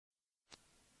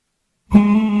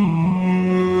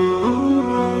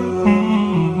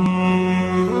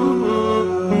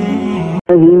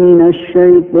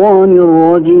الشيطان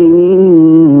الرجيم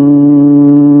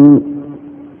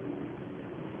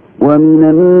ومن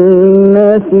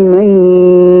الناس من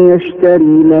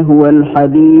يشتري لهو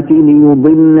الحديث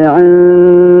ليضل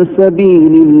عن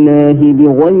سبيل الله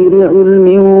بغير علم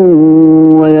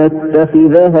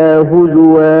ويتخذها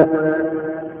هزوا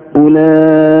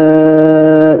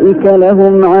أولئك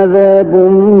لهم عذاب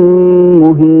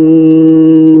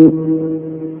مهين.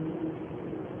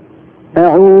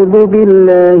 أعوذ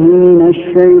بالله من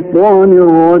الشيطان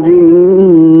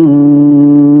الرجيم.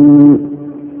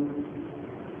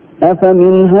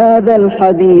 أفمن هذا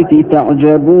الحديث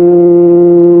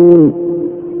تعجبون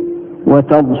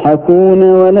وتضحكون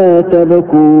ولا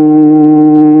تبكون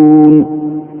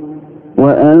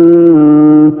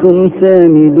وأنتم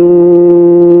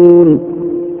سامدون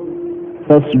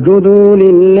فاسجدوا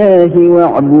لله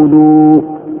واعبدوا.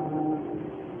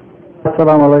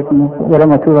 Assalamu alaikum wa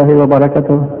rahmatullahi wa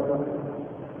barakatuh.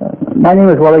 My name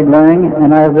is Walid Lang,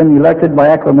 and I have been elected by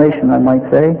acclamation, I might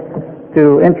say,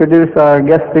 to introduce our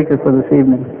guest speaker for this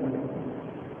evening.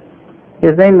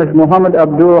 His name is Muhammad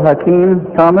Abdul Hakim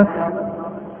Thomas.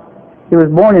 He was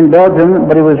born in Belgium,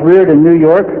 but he was reared in New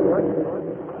York,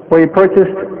 where he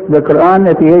purchased the Quran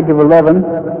at the age of 11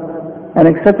 and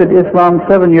accepted Islam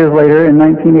 7 years later in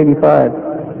 1985.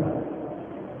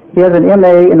 He has an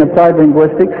MA in Applied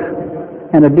Linguistics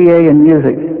and a BA in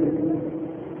Music.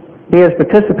 He has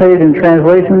participated in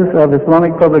translations of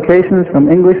Islamic publications from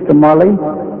English to Mali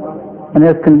and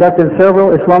has conducted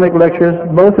several Islamic lectures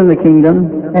both in the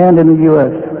Kingdom and in the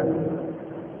U.S.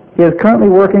 He is currently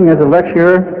working as a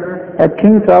lecturer at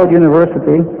King Saud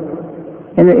University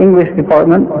in the English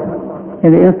department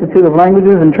in the Institute of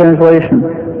Languages and Translation.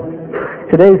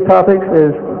 Today's topic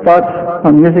is thoughts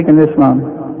on music in Islam.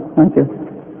 Thank you.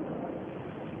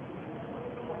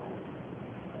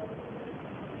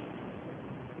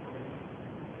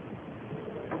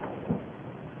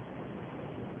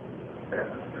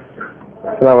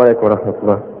 Assalamu alaikum wa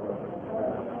rahmatullah.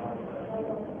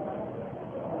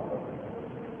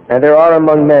 And there are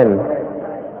among men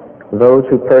those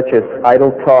who purchase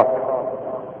idle talk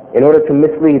in order to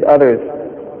mislead others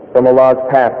from Allah's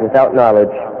path without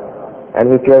knowledge and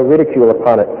who throw ridicule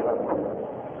upon it.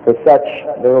 For such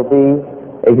there will be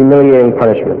a humiliating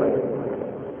punishment.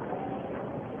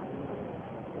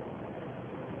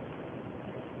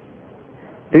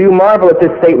 Do you marvel at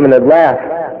this statement and laugh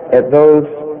at those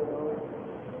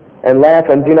and laugh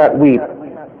and do not weep,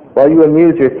 while you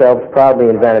amuse yourselves proudly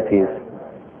in vanities?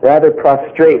 Rather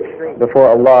prostrate before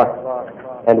Allah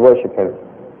and worship Him.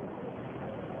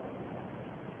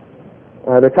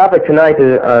 The topic tonight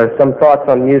are some thoughts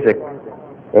on music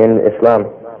in Islam.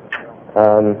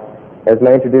 As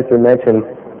my introducer mentioned,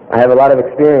 I have a lot of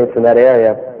experience in that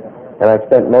area, and I've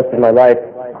spent most of my life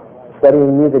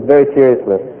studying music very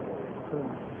seriously.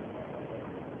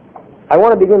 I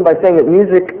want to begin by saying that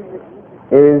music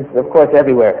is, of course,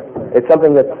 everywhere. It's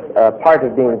something that's part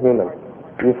of being human.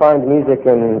 You find music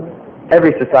in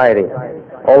every society,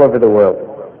 all over the world.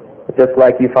 Just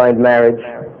like you find marriage,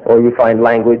 or you find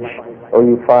language, or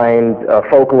you find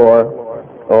folklore,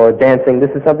 or dancing.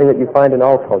 This is something that you find in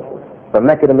all cultures. From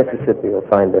Mecca to Mississippi, you'll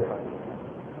find this.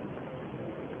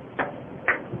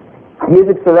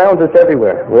 Music surrounds us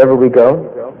everywhere, wherever we go.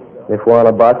 If we're on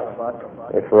a bus,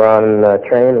 if we're on a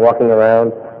train, walking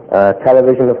around,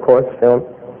 television, of course, film.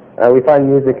 We find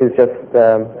music is just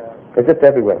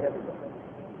everywhere.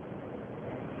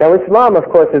 Now, Islam, of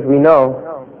course, as we know,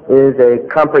 is a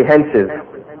comprehensive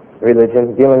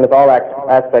religion dealing with all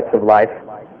aspects of life,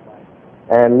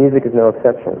 and music is no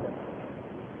exception.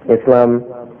 Islam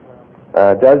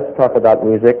does talk about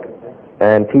music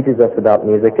and teaches us about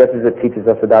music, just as it teaches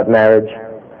us about marriage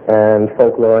and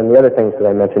folklore and the other things that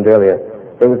I mentioned earlier,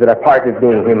 things that are part of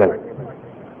being human.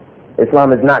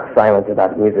 Islam is not silent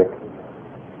about music,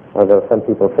 although some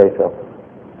people say so.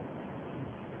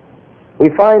 We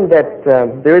find that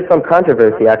there is some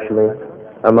controversy, actually,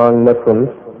 among Muslims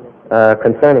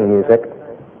concerning music,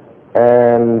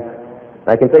 and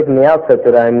I can say from the outset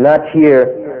that I'm not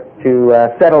here to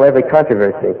settle every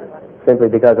controversy, simply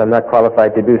because I'm not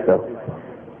qualified to do so.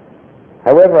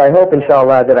 However, I hope,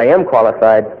 inshallah, that I am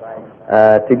qualified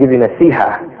to give you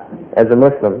nasiha as a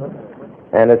Muslim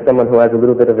and as someone who has a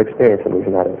little bit of experience in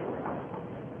these matters.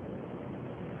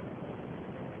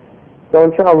 So,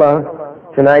 inshallah,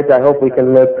 tonight I hope we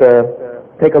can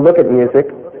take a look at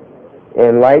music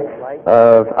in light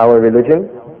of our religion,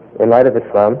 in light of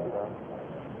Islam,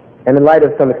 and in light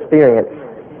of some experience,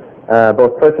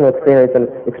 both personal experience and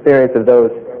experience of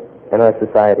those in our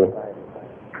society.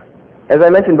 As I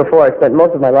mentioned before, I spent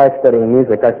most of my life studying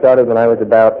music. I started when I was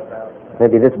about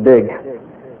maybe this big,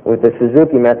 with the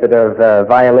Suzuki method of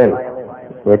violin,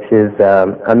 which is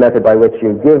a method by which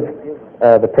you give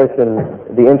the person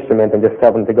the instrument and just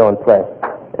tell them to go and play.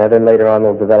 And then later on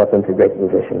they'll develop into great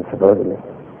musicians, supposedly.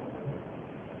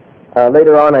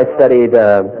 Later on I studied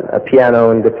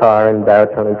piano and guitar and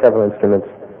baritone and several instruments,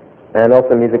 and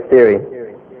also music theory.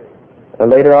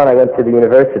 Later on I went to the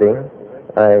university.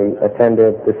 I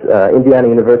attended this Indiana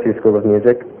University School of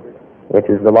Music, which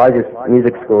is the largest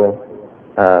music school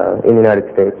in the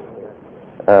United States,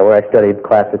 where I studied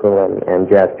classical and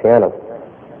jazz piano.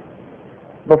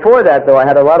 Before that, though, I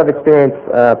had a lot of experience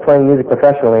playing music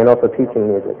professionally and also teaching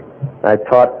music. I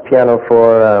taught piano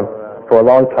for a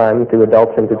long time to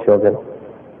adults and to children,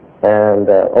 and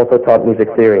also taught music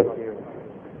theory.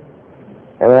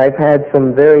 And I've had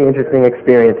some very interesting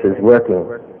experiences working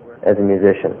as a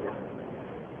musician.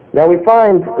 Now we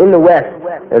find in the West,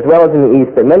 as well as in the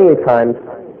East, that many times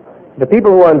the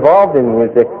people who are involved in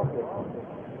music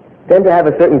tend to have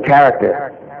a certain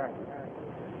character.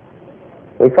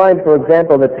 We find, for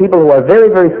example, that people who are very,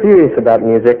 very serious about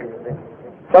music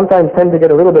sometimes tend to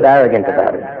get a little bit arrogant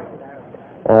about it.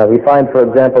 We find, for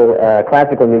example,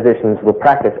 classical musicians will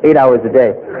practice 8 hours a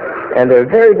day, and they're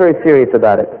very, very serious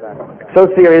about it. So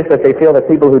serious that they feel that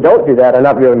people who don't do that are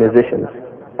not real musicians,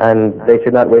 and they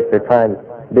should not waste their time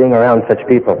being around such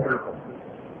people.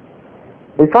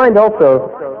 We find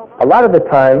also, a lot of the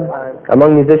time,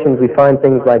 among musicians, we find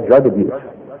things like drug abuse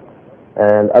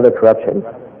and other corruption.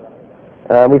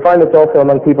 We find this also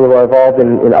among people who are involved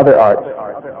in other arts.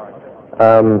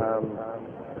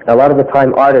 A lot of the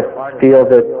time artists feel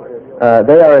that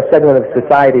they are a segment of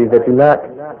society that do not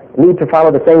need to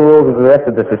follow the same rules as the rest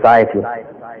of the society,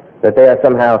 that they are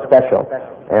somehow special,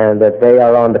 and that they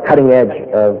are on the cutting edge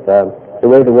of the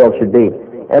way the world should be.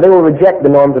 And they will reject the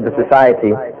norms of the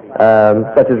society,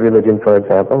 such as religion, for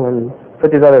example, and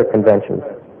such as other conventions.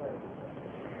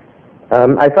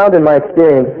 I found in my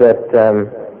experience that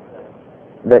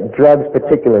drugs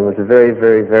particularly was a very,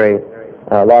 very, very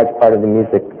large part of the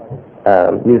music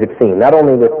scene, not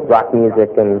only with rock music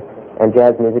and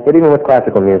jazz music, but even with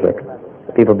classical music.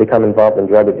 People become involved in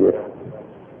drug abuse.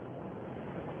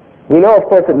 We know, of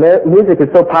course, that music is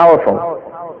so powerful,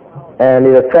 and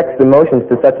it affects emotions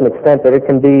to such an extent that it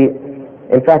can be,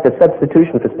 in fact, a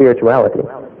substitution for spirituality.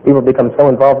 People become so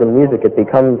involved in music, it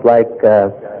becomes like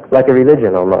a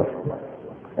religion almost.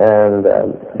 And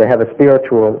they have a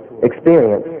spiritual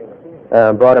experience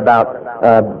brought about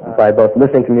by both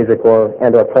listening to music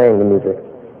and or playing the music.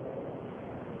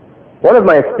 One of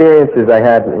my experiences I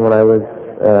had when I was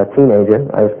a teenager,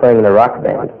 I was playing in a rock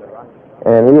band,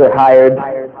 and we were hired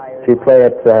to play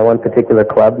at one particular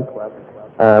club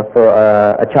for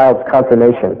a child's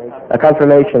confirmation. A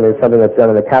confirmation is something that's done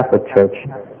in the Catholic Church,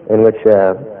 in which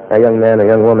a young man or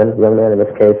young woman, young man in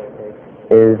this case,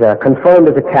 is confirmed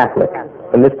as a Catholic.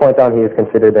 From this point on, he is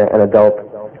considered an adult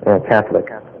Catholic.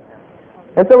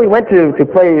 And so we went to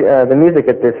play the music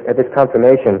at this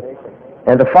confirmation,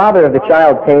 and the father of the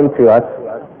child came to us,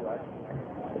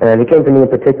 and he came to me in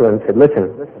particular and said, "Listen,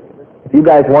 if you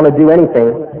guys want to do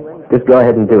anything, just go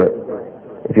ahead and do it.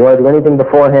 If you want to do anything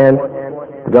beforehand,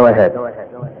 go ahead."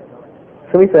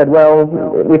 So we said, well,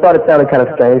 we thought it sounded kind of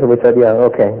strange, and we said, yeah,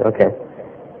 okay.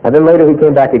 And then later he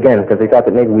came back again, because he thought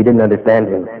that maybe we didn't understand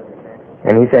him.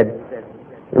 And he said,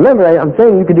 "Remember, I'm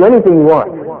saying you can do anything you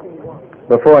want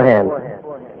beforehand,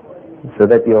 so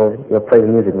that you'll play the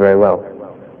music very well."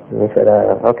 And we said,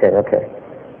 okay.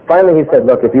 Finally he said,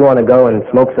 "Look, if you want to go and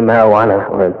smoke some marijuana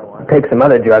or take some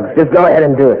other drugs, just go ahead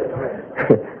and do it."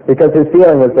 Because his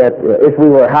feeling was that if we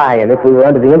were high and if we were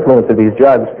under the influence of these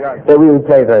drugs, that we would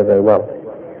play very, very well.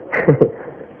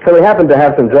 So we happened to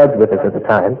have some drugs with us at the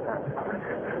time,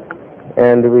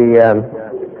 and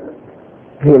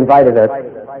he invited us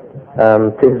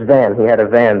to his van. He had a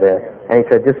van there, and he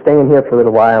said, "Just stay in here for a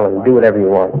little while and do whatever you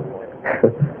want."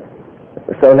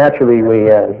 So naturally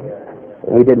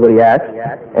we did what he asked,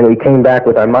 and we came back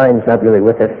with our minds not really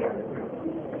with us.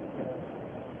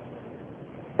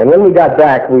 And when we got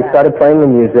back, we started playing the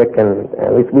music, and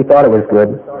at least we thought it was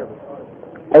good.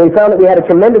 And we found that we had a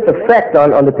tremendous effect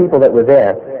on the people that were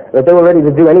there, that they were ready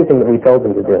to do anything that we told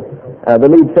them to do. The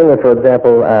lead singer, for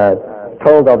example,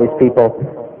 told all these people,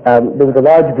 there was a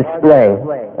large display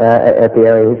at the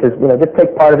area. He says, just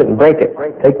take part of it and break it.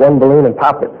 Take one balloon and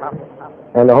pop it.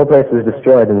 And the whole place was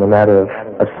destroyed in a matter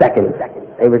of seconds.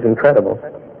 It was incredible.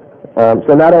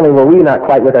 So not only were we not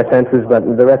quite with our senses,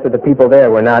 but the rest of the people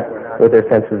there were not with their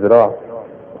senses at all.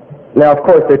 Now, of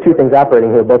course, there are two things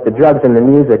operating here, both the drugs and the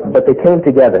music, but they came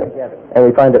together, and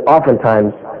we find that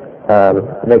oftentimes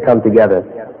they come together.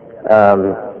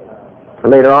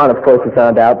 Later on, of course, we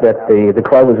found out that the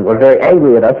club were very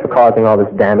angry at us for causing all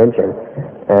this damage,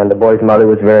 and the boy's mother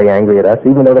was very angry at us,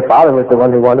 even though the father was the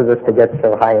one who wanted us to get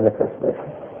so high in the first place.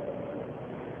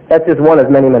 That's just one of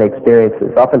many, many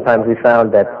experiences. Oftentimes we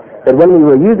found that when we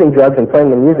were using drugs and playing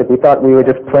the music, we thought we were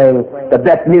just playing the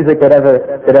best music that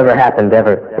ever happened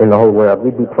in the whole world.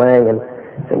 We'd be playing and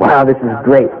say, wow, this is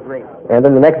great. And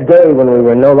then the next day, when we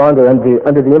were no longer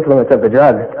under the influence of the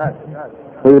drug,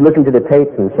 we would listen to the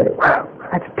tapes and say, wow,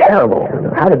 that's terrible.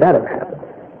 How did that ever happen?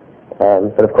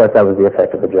 But of course, that was the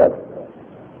effect of the drug.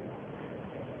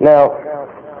 Now,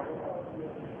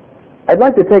 I'd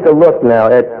like to take a look now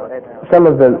at some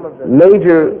of the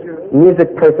major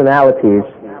music personalities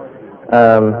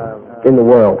in the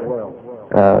world,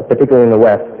 particularly in the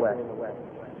West.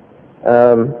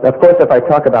 Of course, if I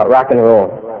talk about rock and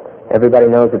roll, everybody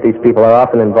knows that these people are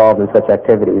often involved in such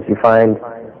activities. You find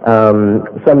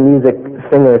some music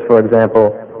singers, for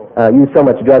example, use so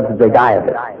much drugs that they die of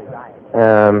it.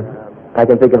 I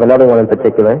can think of another one in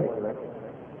particular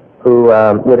who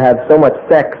would have so much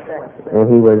sex when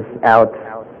he was out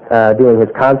doing his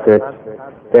concerts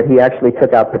that he actually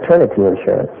took out paternity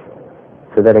insurance,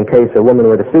 so that in case a woman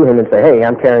were to sue him and say, hey,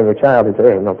 I'm carrying your child, he'd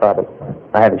say, hey, no problem,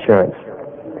 I have insurance.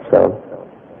 So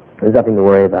there's nothing to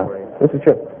worry about. This is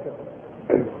true.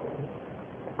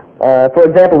 For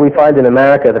example, we find in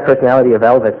America the personality of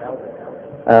Elvis.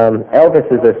 Elvis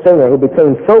is a singer who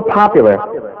became so popular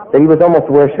that he was almost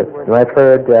worshipped. And I've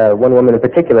heard one woman in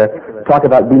particular talk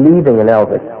about believing in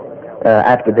Elvis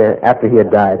after he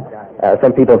had died.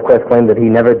 Some people, of course, claim that he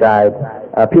never died.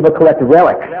 People collect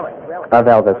relics of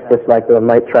Elvis, just like they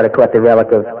might try to collect a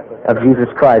relic of Jesus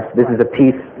Christ. This is a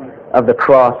piece of the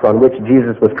cross on which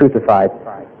Jesus was crucified.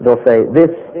 They'll say,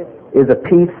 this is a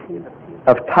piece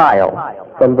of tile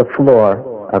from the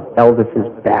floor of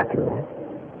Elvis's bathroom.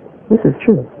 This is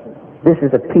true. This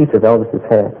is a piece of Elvis's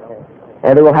hair.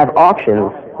 And they will have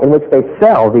auctions in which they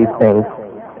sell these things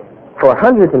for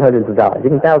hundreds and hundreds of dollars,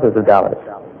 even thousands of dollars.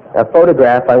 A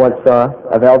photograph I once saw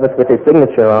of Elvis with his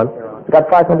signature on got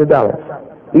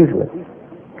 $500 easily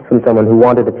from someone who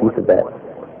wanted a piece of that.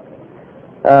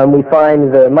 We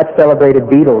find the much celebrated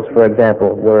Beatles, for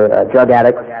example, were drug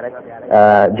addicts.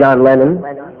 John Lennon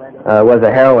was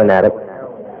a heroin addict,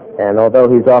 and although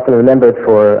he's often remembered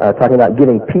for talking about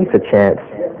giving peace a chance,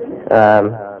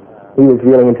 he was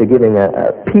really into giving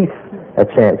a peace a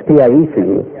chance,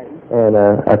 P-I-E-C-E, and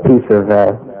a piece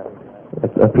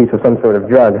of some sort of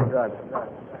drug.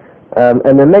 And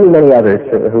there are many, many others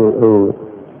who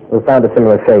found a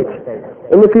similar fate.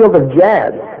 In the field of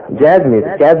jazz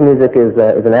music is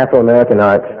an Afro-American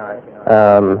art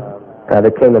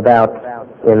that came about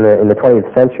in the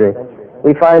 20th century.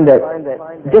 We find that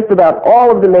just about all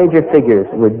of the major figures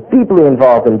were deeply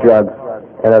involved in drugs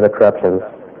and other corruptions.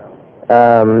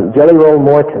 Jelly Roll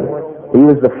Morton, he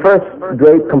was the first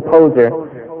great composer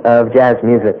of jazz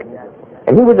music.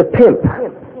 And he was a pimp.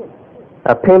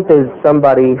 A pimp is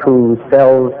somebody who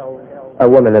sells a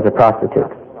woman as a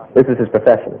prostitute. This is his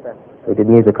profession. He did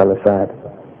music on the side.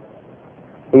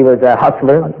 He was a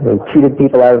hustler. He cheated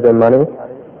people out of their money.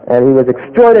 And he was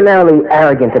extraordinarily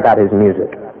arrogant about his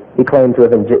music. He claimed to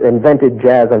have invented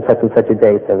jazz on such and such a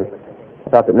date and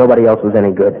thought that nobody else was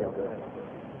any good.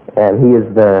 And he is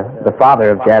the father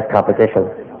of jazz composition.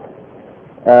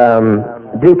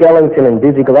 Duke Ellington and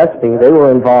Dizzy Gillespie, they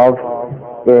were involved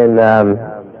in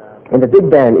the big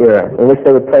band era, in which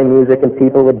they would play music and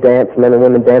people would dance, men and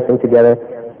women dancing together,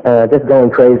 just going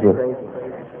crazy.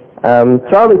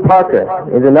 Charlie Parker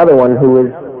is another one who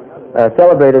is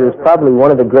celebrated as probably one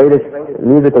of the greatest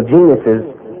musical geniuses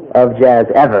of jazz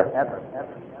ever.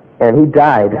 And he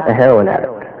died a heroin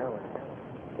addict.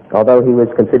 Although he was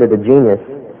considered a genius,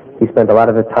 he spent a lot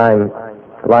of his time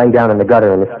lying down in the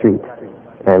gutter in the street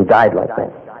and died like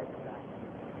that.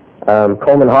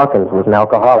 Coleman Hawkins was an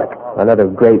alcoholic, another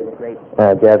great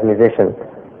jazz musician.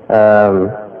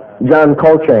 John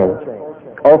Coltrane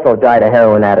also died a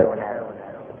heroin addict.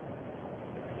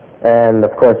 And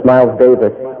of course Miles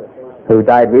Davis, who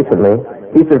died recently,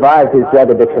 he survived his drug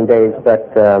addiction days,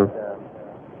 but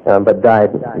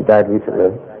died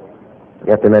recently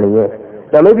after many years.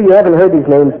 Now maybe you haven't heard these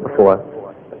names before,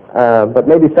 but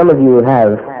maybe some of you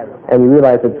have, and you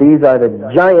realize that these are the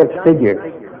giant figures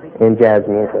in jazz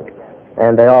music,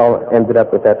 and they all ended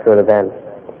up with that sort of end.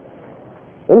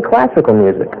 In classical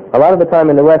music, a lot of the time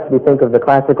in the West we think of the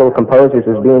classical composers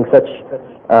as being such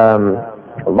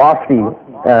lofty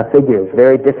figures,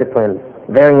 very disciplined,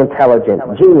 very intelligent,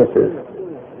 geniuses.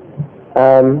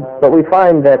 But we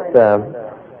find that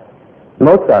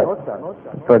Mozart,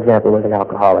 for example, was an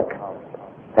alcoholic,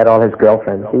 had all his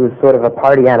girlfriends. He was sort of a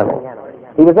party animal.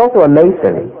 He was also a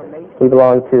Mason. He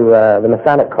belonged to the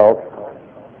Masonic cult,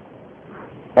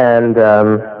 and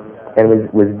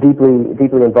was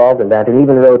deeply involved in that, and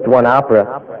even wrote one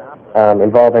opera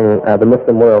involving the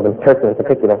Muslim world, and Turkey in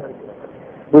particular.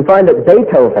 We find that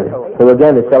Beethoven, who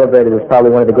again is celebrated as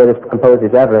probably one of the greatest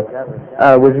composers ever,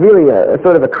 was really a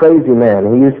sort of a crazy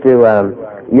man. He used to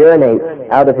urinate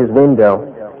out of his window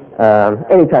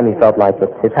anytime he felt like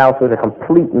it. His house was a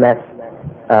complete mess.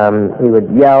 He would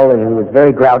yell, and he was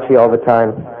very grouchy all the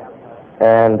time,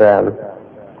 and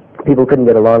people couldn't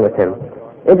get along with him.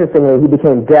 Interestingly, he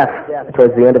became deaf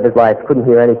towards the end of his life, couldn't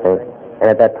hear anything, and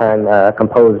at that time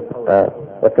composed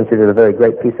what's considered a very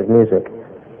great piece of music.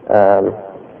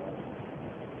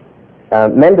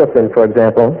 Mendelssohn, for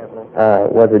example,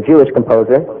 was a Jewish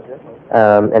composer,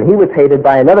 and he was hated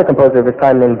by another composer of his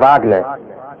time named Wagner,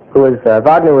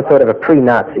 Wagner was sort of a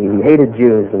pre-Nazi. He hated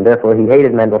Jews, and therefore he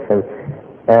hated Mendelssohn,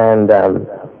 and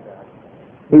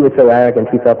he was so arrogant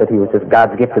he felt that he was just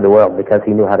God's gift to the world because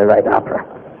he knew how to write opera.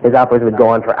 His operas would go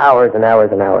on for hours and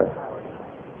hours and hours.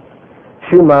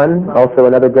 Schumann, also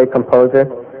another great composer,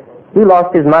 he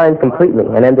lost his mind completely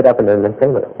and ended up in an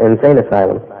insane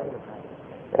asylum.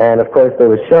 And of course there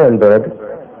was Schoenberg,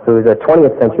 who was a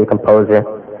 20th century composer.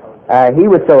 He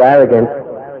was so arrogant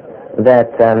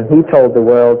that he told the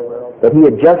world that he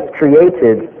had just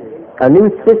created a new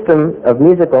system of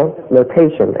musical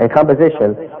notation and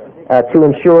composition to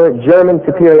ensure German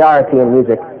superiority in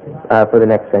music for the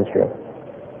next century.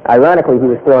 Ironically, he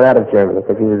was thrown out of Germany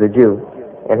because he was a Jew,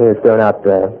 and he was thrown out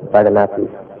by the Nazis.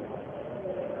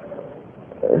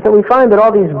 So we find that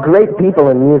all these great people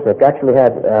in music actually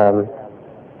had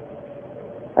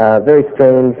very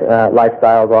strange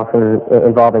lifestyles, often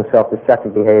involving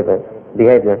self-destructive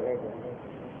behavior.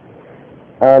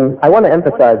 I want to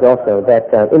emphasize also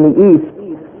that in the East,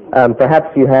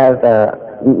 perhaps you have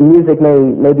music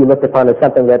may be looked upon as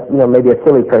something that maybe a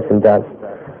silly person does,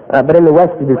 but in the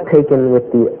West it is taken with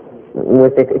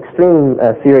extreme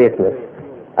seriousness.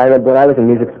 I remember when I was in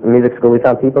music school, we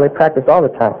found people, they practiced all the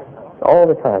time,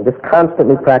 just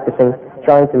constantly practicing,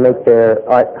 trying to make their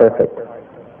art perfect,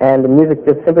 and the music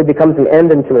just simply becomes an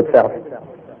end unto itself.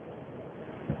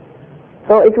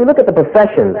 So if we look at the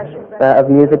professions of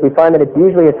music, we find that it's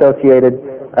usually associated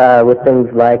with things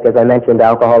like, as I mentioned,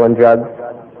 alcohol and drugs.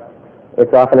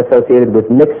 It's often associated with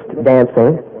mixed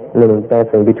dancing, meaning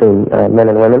dancing between men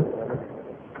and women.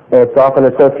 It's often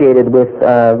associated with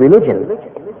religion.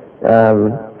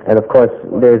 And of course,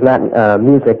 there's not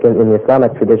music in the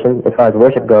Islamic tradition as far as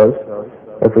worship goes,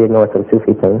 if we ignore some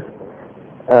Sufi things.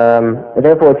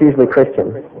 Therefore, it's usually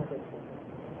Christian.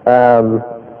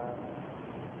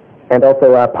 And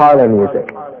also parlor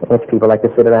music, in which people like to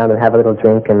sit around and have a little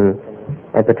drink and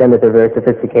pretend that they're very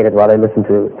sophisticated while they listen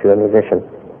to a musician.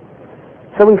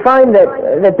 So we find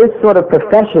that this sort of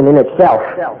profession in itself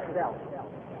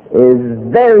is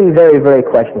very, very, very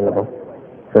questionable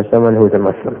for someone who's a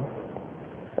Muslim.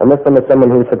 A Muslim is someone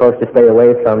who's supposed to stay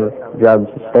away from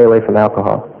drugs, stay away from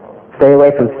alcohol, stay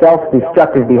away from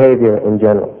self-destructive behavior in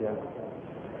general.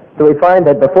 So we find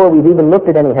that before we've even looked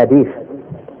at any hadith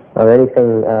or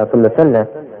anything from the Sunnah,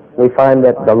 we find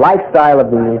that the lifestyle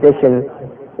of the musician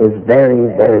is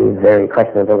very, very, very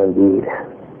questionable indeed.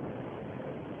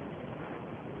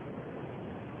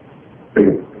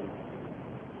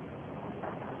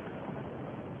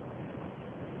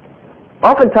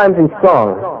 Oftentimes in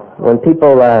song, when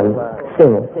people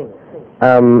sing,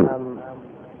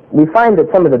 we find that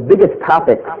some of the biggest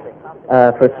topics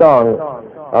for song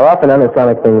are often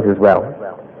un-Islamic things as well.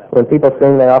 When people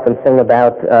sing, they often sing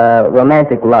about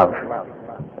romantic love,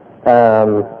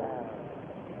 or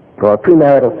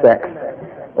premarital sex,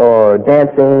 or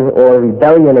dancing, or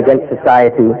rebellion against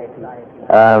society,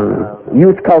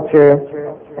 youth culture,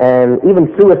 and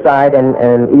even suicide,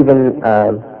 and even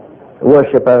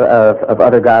worship of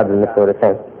other gods and this sort of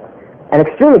thing. An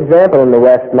extreme example in the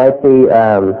West might be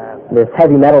this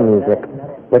heavy metal music,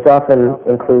 which often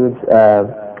includes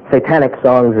satanic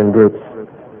songs and groups.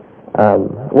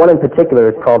 One in particular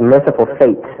is called Merciful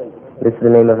Fate. This is the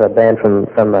name of a band from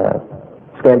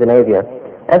Scandinavia.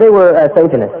 And they were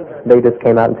Satanists. They just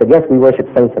came out and said, yes, we worship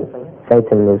Satan.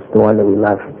 Satan is the one that we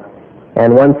love.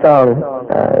 And one song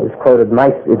is quoted,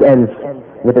 it ends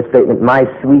with the statement, "My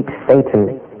sweet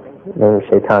Satan," meaning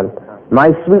Shaitan.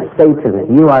 "My sweet Satan,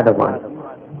 you are the one."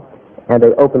 And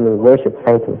they openly worship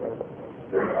Satan.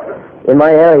 In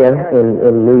my area,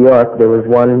 in New York, there was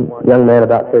one young man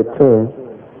about 13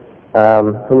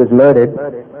 who was murdered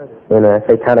in a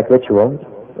satanic ritual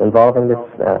involving this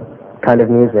kind of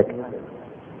music.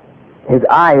 His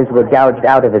eyes were gouged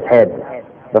out of his head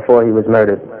before he was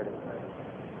murdered.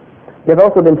 There have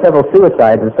also been several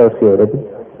suicides associated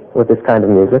with this kind of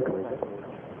music.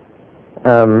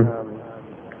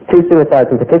 Two suicides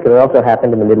in particular also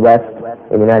happened in the Midwest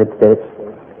in the United States.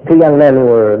 Two young men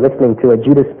were listening to a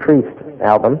Judas Priest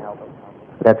album.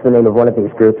 That's the name of one of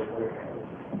these groups.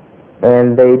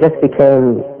 And they just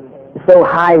became so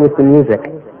high with the music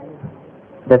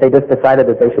that they just decided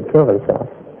that they should kill themselves.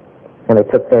 And they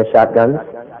took their shotguns.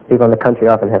 People in the country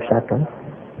often have shotguns.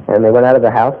 And they went out of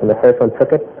the house, and the first one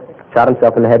took it, shot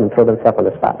himself in the head, and killed himself on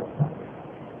the spot.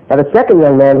 Now the second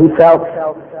young man, he felt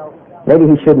maybe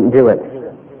he shouldn't do it.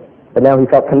 But now he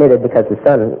felt committed because his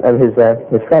son, and his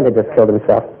friend had just killed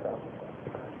himself.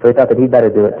 So he thought that he'd better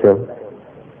do it too.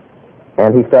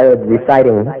 And he started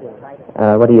reciting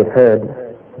what he had heard,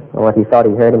 or what he thought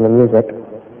he heard in the music.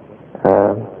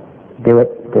 Do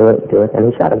it, do it, do it,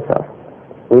 and he shot himself.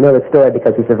 We know the story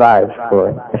because he survived for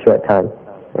a short time.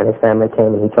 And his family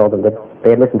came and he told them that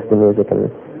they had listened to the music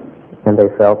and they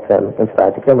felt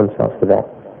inspired to kill themselves for that.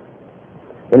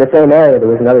 In the same area, there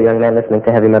was another young man listening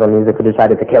to heavy metal music who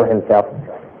decided to kill himself.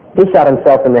 He shot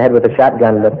himself in the head with a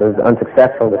shotgun, but was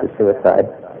unsuccessful with his suicide.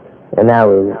 And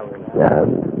now he's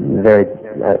very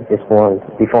deformed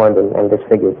and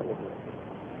disfigured.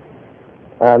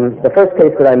 The first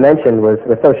case that I mentioned was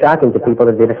so shocking to people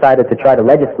that they decided to try to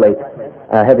legislate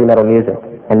heavy metal music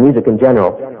and music in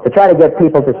general, to try to get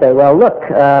people to say, well, look,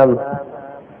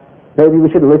 maybe we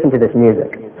shouldn't listen to this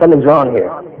music. Something's wrong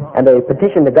here. And they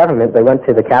petitioned the government. They went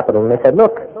to the Capitol and they said,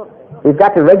 look, we've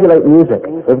got to regulate music.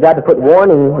 We've got to put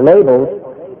warning labels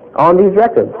on these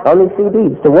records, on these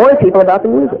CDs, to warn people about the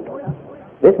music.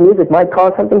 This music might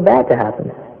cause something bad to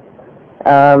happen.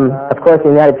 Of course,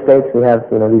 in the United States, we have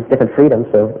these different freedoms,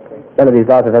 so none of these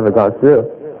laws have ever gone through.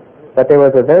 But there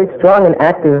was a very strong and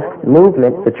active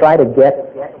movement to try to get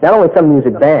not only some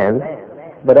music banned,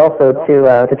 but also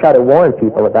to try to warn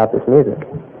people about this music.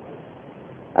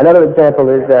 Another example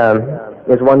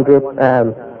is one group.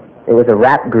 It was a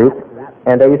rap group,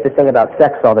 and they used to sing about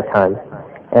sex all the time,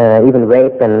 even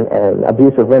rape and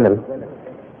abuse of women.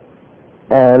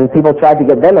 And people tried to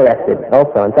get them arrested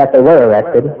also. In fact, they were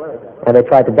arrested, and they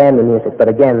tried to ban the music. But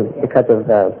again, because of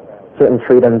certain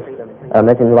freedoms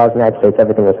mentioned in the laws of the United States,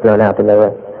 everything was thrown out, and they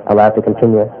were allowed to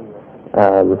continue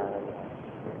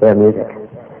their music.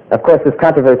 Of course, this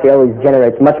controversy always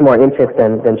generates much more interest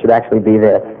than should actually be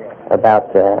there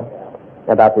about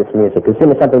this music. As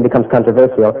soon as something becomes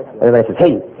controversial, everybody says,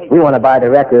 hey, we want to buy the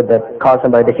record that caused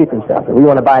somebody to shoot themselves. We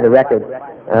want to buy the record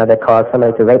that caused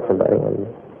somebody to rape somebody. And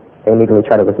they immediately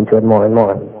try to listen to it more and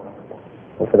more.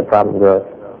 And so the problem grows.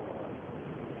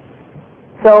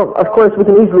 So, of course, we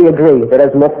can easily agree that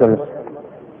as Muslims,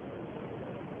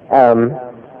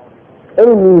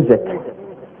 any music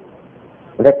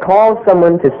that calls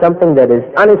someone to something that is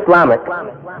un-Islamic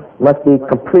must be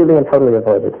completely and totally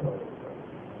avoided.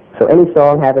 So any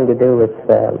song having to do with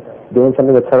doing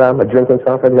something that's haram, a drinking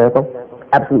song, for example,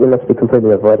 absolutely must be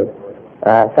completely avoided.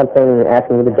 Something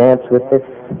asking you to dance with this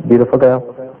beautiful girl,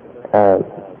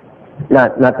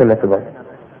 not permissible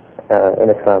in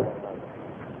Islam.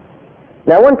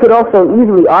 Now one could also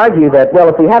easily argue that, well,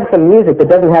 if we have some music that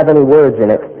doesn't have any words in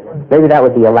it, maybe that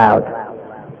would be allowed.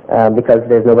 Because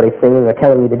there's nobody singing or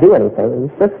telling you to do anything.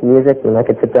 It's just music, and I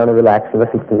could sit down and relax and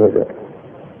listen to music.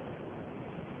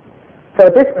 So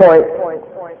at this point,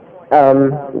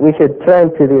 we should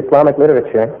turn to the Islamic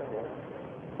literature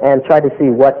and try to see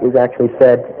what is actually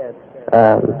said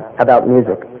about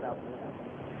music.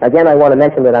 Again, I want to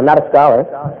mention that I'm not a scholar,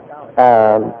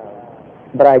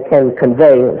 but I can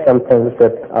convey some things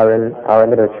that are in our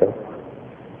literature,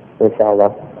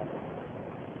 inshallah.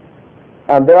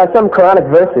 There are some Quranic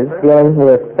verses dealing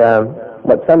with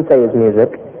what some say is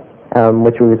music,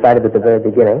 which we recited at the very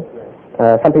beginning.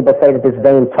 Some people say that this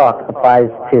vain talk applies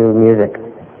to music.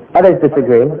 Others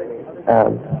disagree,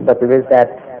 but there is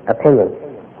that opinion.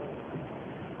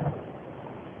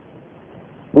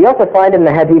 We also find in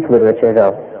the hadith literature,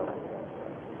 though,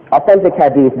 authentic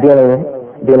hadith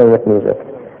dealing with music.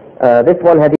 This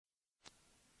one hadith